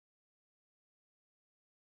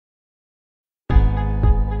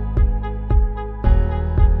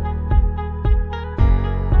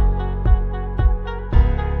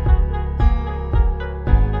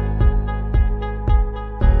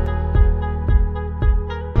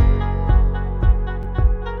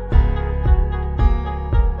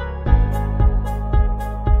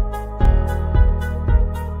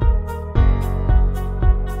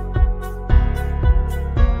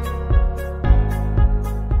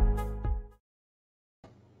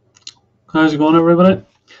How's it going, everybody?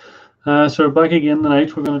 So we're back again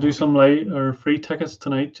tonight. We're going to do some light or free tickets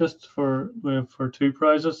tonight, just for two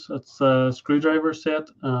prizes. It's a screwdriver set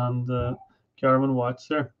and Garmin Watch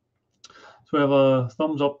there. So we have a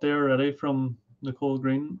thumbs up there already from Nicole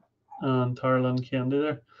Green and Tara Lynn Candy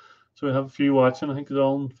there. So we have a few watching. I think it's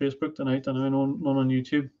all on Facebook tonight, and none on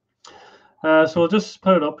YouTube. So I'll just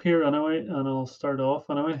put it up here anyway, and I'll start off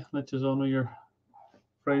anyway. Let you all know your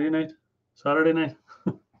Friday night, Saturday night.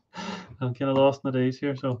 I'm kind of lost in the days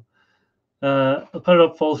here, so. I'll put it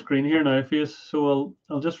up full screen here now for you. So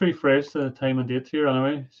I'll just refresh the time and date here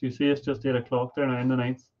anyway. So you see it's just 8 o'clock there now, the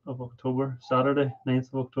 9th of October, Saturday,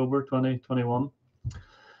 9th of October 2021.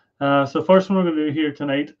 So first one we're going to do here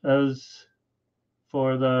tonight is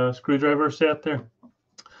for the screwdriver set there.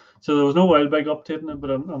 So there was no while back updating it,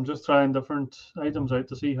 but I'm just trying different items out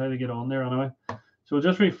to see how they get on there anyway. So we'll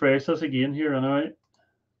just refresh this again here anyway.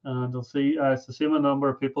 And you'll see it's the same number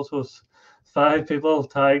of people, so it's 5 people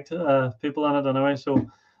tagged people in it anyway. So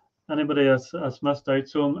anybody that's missed out,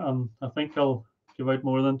 so I think I'll give out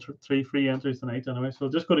more than 3 free entries tonight anyway. So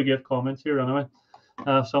just go to get comments here anyway.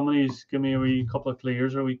 Somebody's give me a wee couple of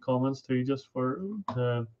clears or wee comments too, just for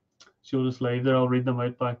to show this live there. I'll read them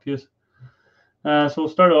out back to you. So we'll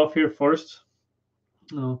start off here first,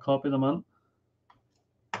 and I'll copy them in.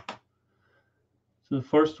 So the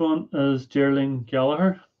first one is Geraldine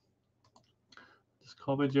Gallagher.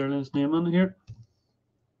 Copy Geraldine's name in here.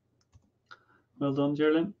 Well done,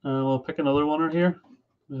 Geraldine. We'll pick another one here.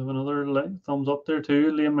 We have another thumbs up there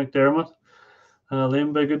too. Liam McDermott.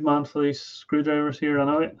 Liam, be a good man for these screwdrivers here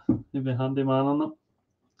anyway. He'll be a handy man on them.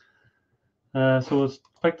 So let's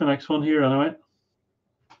pick the next one here anyway.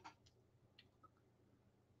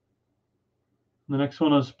 The next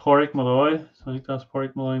one is Porrick Malloy. So I think that's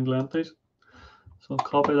Porrick Malloy and Glenties. So I'll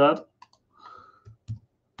copy that.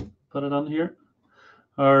 Put it on here.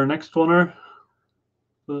 Our next winner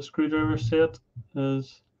for the screwdriver set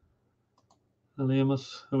is Liam.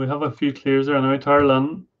 We have a few clears there anyway. Tara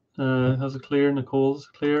Lynn has a clear, Nicole's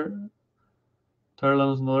clear, Tara Lynn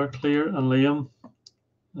has another clear, and Liam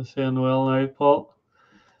is saying well now, Paul.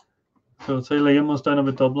 So I'd say Liam was down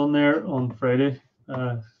about Dublin there on Friday.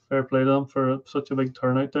 Fair play to them for such a big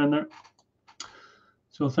turnout down there.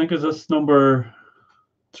 So I think is this number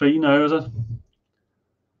 3 now, is it?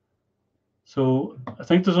 So I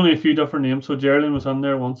think there's only a few different names. So Geraldine was on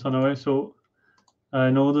there once anyway. So I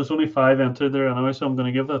know there's only 5 entered there anyway. So I'm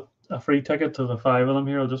going to give a free ticket to the 5 of them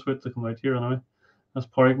here. I'll just wait to come out here anyway. That's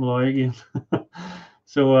Porrick Malloy again.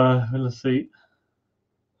 So let's see.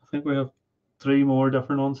 I think we have 3 more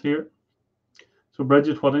different ones here. So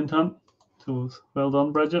Bridget Whittington. So well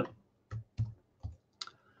done, Bridget.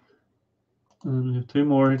 And we have 2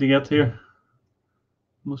 more to get here.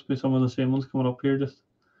 Must be some of the same ones coming up here. Just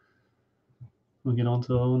we'll get on to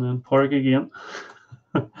the other one then. Porrick again.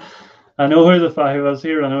 I know who the 5 is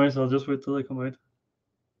here anyway, so I'll just wait till they come out.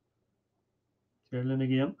 Geraldine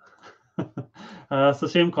again. It's the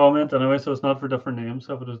same comment anyway, so it's not for different names.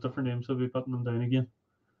 If it was different names, I'll be putting them down again.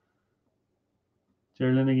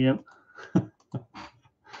 Geraldine again.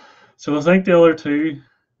 So I think the other 2,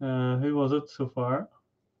 who was it so far?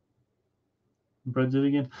 Bridget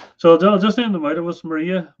again. So I'll just name them out. It was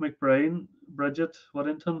Maria McBride, Bridget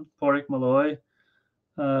Whittington, Porrick Malloy,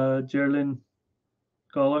 Geraldine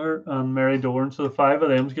Gallagher, and Mary Dorn. So the 5 of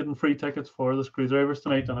them's getting free tickets for the screwdrivers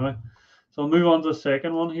tonight anyway. So I'll move on to the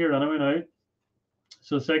second one here anyway now.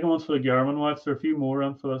 So the second one's for the Garmin Watch. There are a few more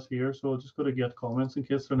in for this here, so I'll just go to get comments in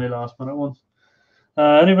case there are any last minute ones.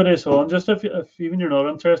 Anybody so on, just if even you're not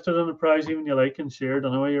interested in a prize, even you like and share it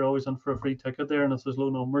anyway, you're always in for a free ticket there, and if there's low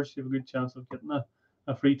numbers, you have a good chance of getting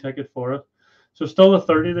a free ticket for it. So still a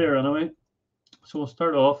 30 there anyway. So we'll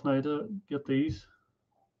start off now to get these.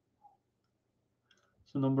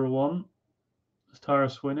 So number 1 is Tara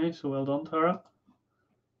Sweeney. So well done, Tara.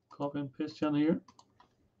 Copy and paste in here.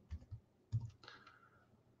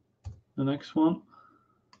 The next one.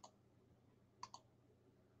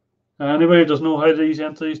 Anybody who doesn't know how to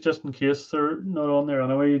enter these, just in case they're not on there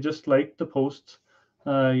anyway, you just like the post.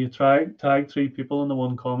 You tag 3 people in the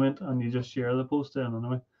 1 comment, and you just share the post then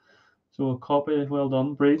anyway. So we'll copy. Well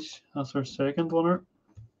done, Breach. That's our second winner.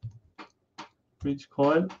 Breach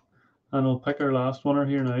Coil. And we'll pick our last winner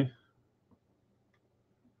here now.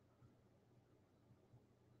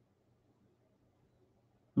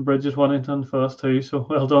 Bridget Whittington for us too. So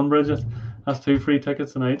well done, Bridget. That's 2 free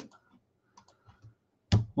tickets tonight.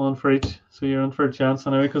 1 for each. So you're in for a chance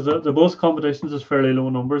anyway, because the both competitions is fairly low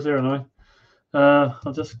numbers there anyway.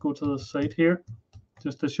 I'll just go to the site here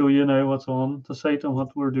just to show you now what's on the site and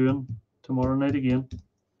what we're doing tomorrow night again.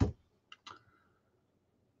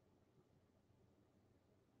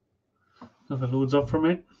 if it loads up for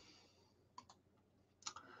me.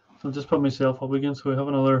 So I'll just put myself up again so we have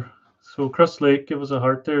another. So Chris Slate, give us a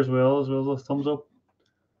heart there as well as a thumbs up.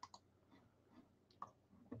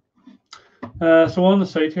 So on the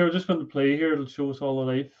site here, we're just going to play here. It'll show us all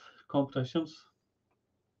the live competitions.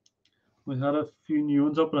 We had a few new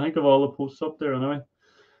ones up, but I think of all the posts up there anyway.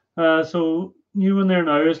 So new one there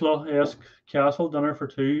now is Loch Esk Castle dinner for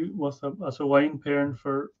two with a wine pairing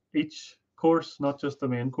for each course, not just the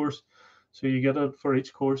main course. So you get it for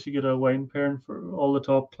each course. You get a wine pairing for all the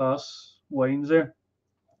top class wines there.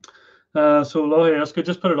 So Loch Esk, I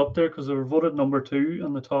just put it up there because they were voted number 2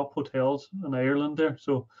 in the top hotels in Ireland there.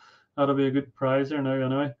 So that'll be a good prize there now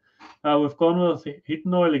anyway. We've gone with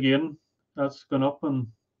heating oil again. That's gone up in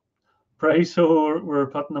price, so we're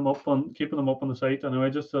putting them up on, keeping them up on the site anyway.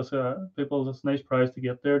 Just as people, it's a nice prize to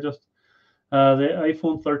get there. Just the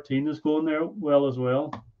iPhone 13 is going there well as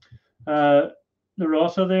well. The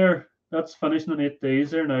Rossa there, that's finishing in 8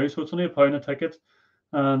 days there now, so it's only £1 a ticket,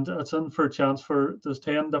 and it's in for a chance for, there's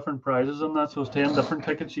 10 different prizes in that, so it's 10 different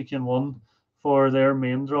tickets you can win for their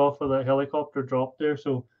main draw for the helicopter drop there.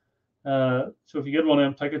 So if you get one of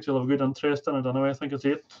them tickets, you'll have good interest in it anyway. I think it's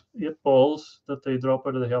eight balls that they drop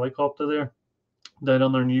out of the helicopter there down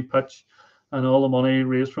on their new pitch, and all the money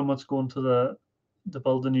raised from it's going to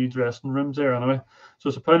build the new dressing rooms there anyway. So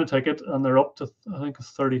it's £1 a ticket, and they're up to, I think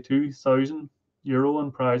it's €32,000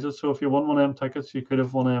 in prizes. So if you won one of them tickets, you could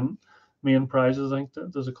have one of them main prizes. I think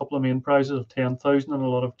there's a couple of main prizes of 10,000 and a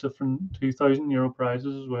lot of different €2,000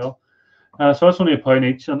 prizes as well. So that's only £1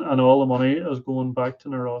 each, and all the money is going back to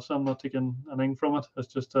Narosa. I'm not taking anything from it.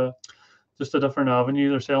 It's just a different avenue.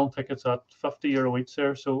 They're selling tickets at €50 each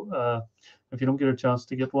there. So if you don't get a chance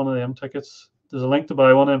to get one of them tickets, there's a link to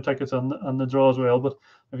buy one of them tickets on the draw as well. But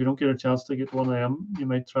if you don't get a chance to get one of them, you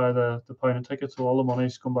might try the £1 ticket. So all the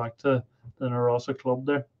money's come back to the Narosa club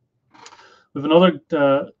there. We have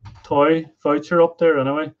another toy voucher up there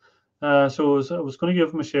anyway. So I was going to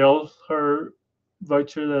give Michelle her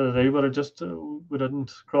voucher the other day, but we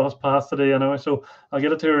didn't cross paths today anyway, so I'll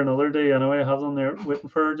get it to her another day anyway. I have them there waiting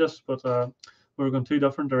for her but we were going 2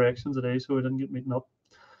 different directions today, so we didn't get meeting up.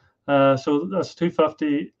 So that's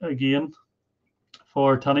 $2.50 again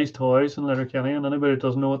for Tanny's Toys in Letterkenny, and anybody that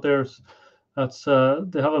doesn't know what that's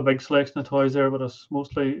they have a big selection of toys there, but it's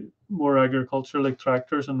mostly more agriculture, like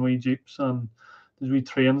tractors and wee jeeps, and there's wee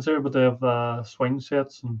trains there, but they have swing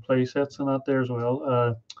sets and play sets and that there as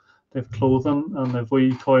well. They have clothing, and they've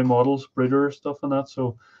wee toy models, breeder stuff and that.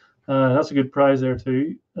 So that's a good prize there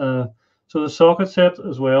too. So the socket set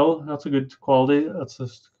as well, that's a good quality. That's the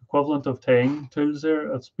equivalent of tying tools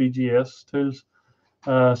there. It's BGS tools.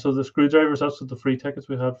 So the screwdrivers, that's what the free tickets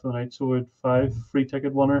we had for the night. So we had 5 free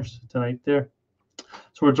ticket winners tonight there.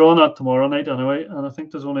 So we're drawing that tomorrow night anyway, and I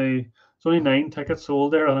think there's only 9 tickets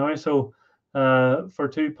sold there anyway. So for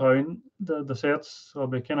 £2, the sets will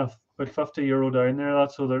be kind of about €50 down there.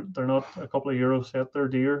 So they're not a couple of euro set, they're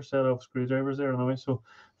dear set of screwdrivers there anyway. So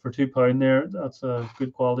for £2 there, that's a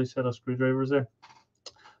good quality set of screwdrivers there.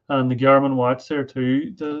 And the Garmin Watch there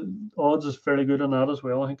too, the odds is fairly good on that as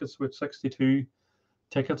well. I think it's with 62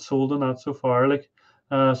 tickets sold on that so far.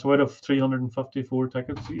 So out of 354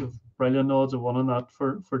 tickets, you have brilliant odds of winning that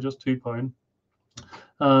for just £2.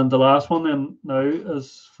 And the last one then now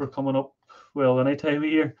is for coming up, well, any time of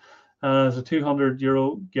year, is a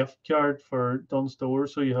 €200 gift card for Dunn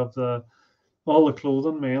Stores. So you have all the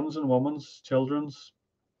clothing, men's and women's, children's.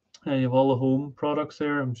 You have all the home products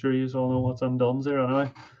there. I'm sure you all know what's in Dunn's there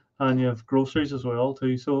anyway. And you have groceries as well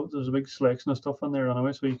too. So there's a big selection of stuff in there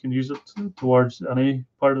anyway. So you can use it towards any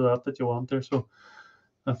part of that you want there. So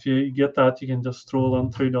if you get that, you can just stroll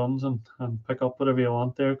in through Dunn's and pick up whatever you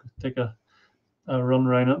want there. Take a run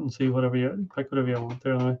around it and see pick whatever you want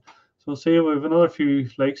there anyway. So we'll see, we have another few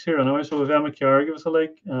likes here anyway. So we have Emma Carr give us a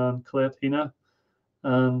like, and Colette Hina,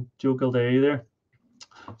 and Joe Gilday there.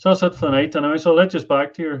 So that's it for the night anyway. So let's just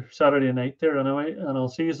back to your Saturday night there anyway, and I'll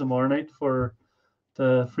see you tomorrow night for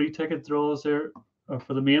the free ticket draws there, or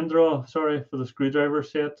for the main draw, sorry, for the screwdriver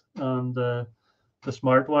set and the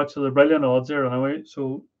smartwatch. So the brilliant odds there anyway.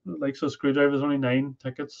 So screwdrivers, only 9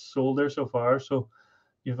 tickets sold there so far. So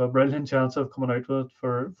you have a brilliant chance of coming out with it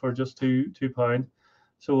for just £2.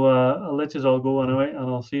 So I'll let you all go anyway, and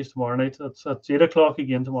I'll see you tomorrow night. It's at 8 o'clock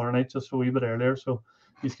again tomorrow night, just a wee bit earlier, so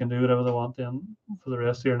you can do whatever they want then for the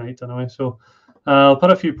rest of your night anyway. So I'll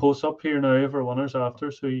put a few posts up here now for winners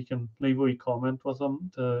after, so you can leave a wee comment with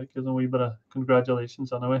them to give them a wee bit of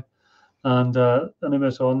congratulations anyway. And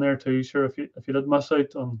anybody's on there too, sure, if you did miss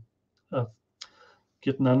out on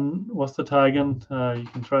getting in with the tagging, you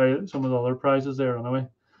can try some of the other prizes there anyway.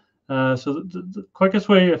 So the quickest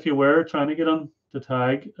way, if you were trying to get in to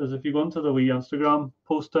tag is if you go into the wee Instagram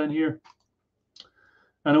post down here.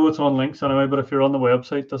 I know it's on links anyway, but if you're on the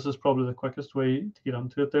website, this is probably the quickest way to get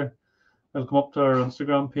into it there. It'll come up to our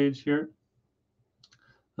Instagram page here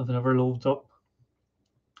if it ever loads up.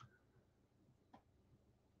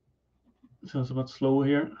 So it's a bit slow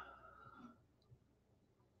here.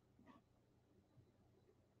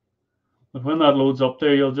 But when that loads up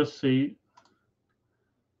there, you'll just see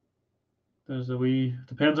there's a wee,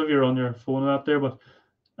 depends if you're on your phone or not there, but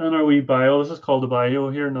in our wee bio, this is called the bio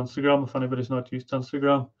here on Instagram if anybody's not used to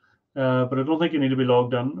Instagram. But I don't think you need to be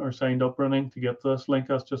logged in or signed up or anything to get to this link.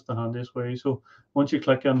 That's just the handiest way. So once you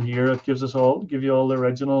click in here, it give you all the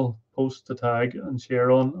original posts to tag and share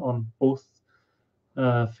on both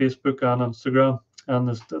Facebook and Instagram. And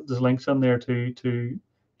there's links in there to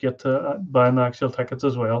get to buying the actual tickets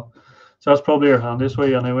as well. So that's probably our handiest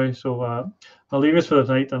way anyway. So I'll leave us for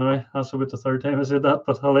the night anyway. That's about the third time I said that,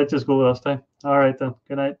 but I'll let you go this time. All right then.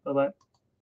 Good night. Bye-bye.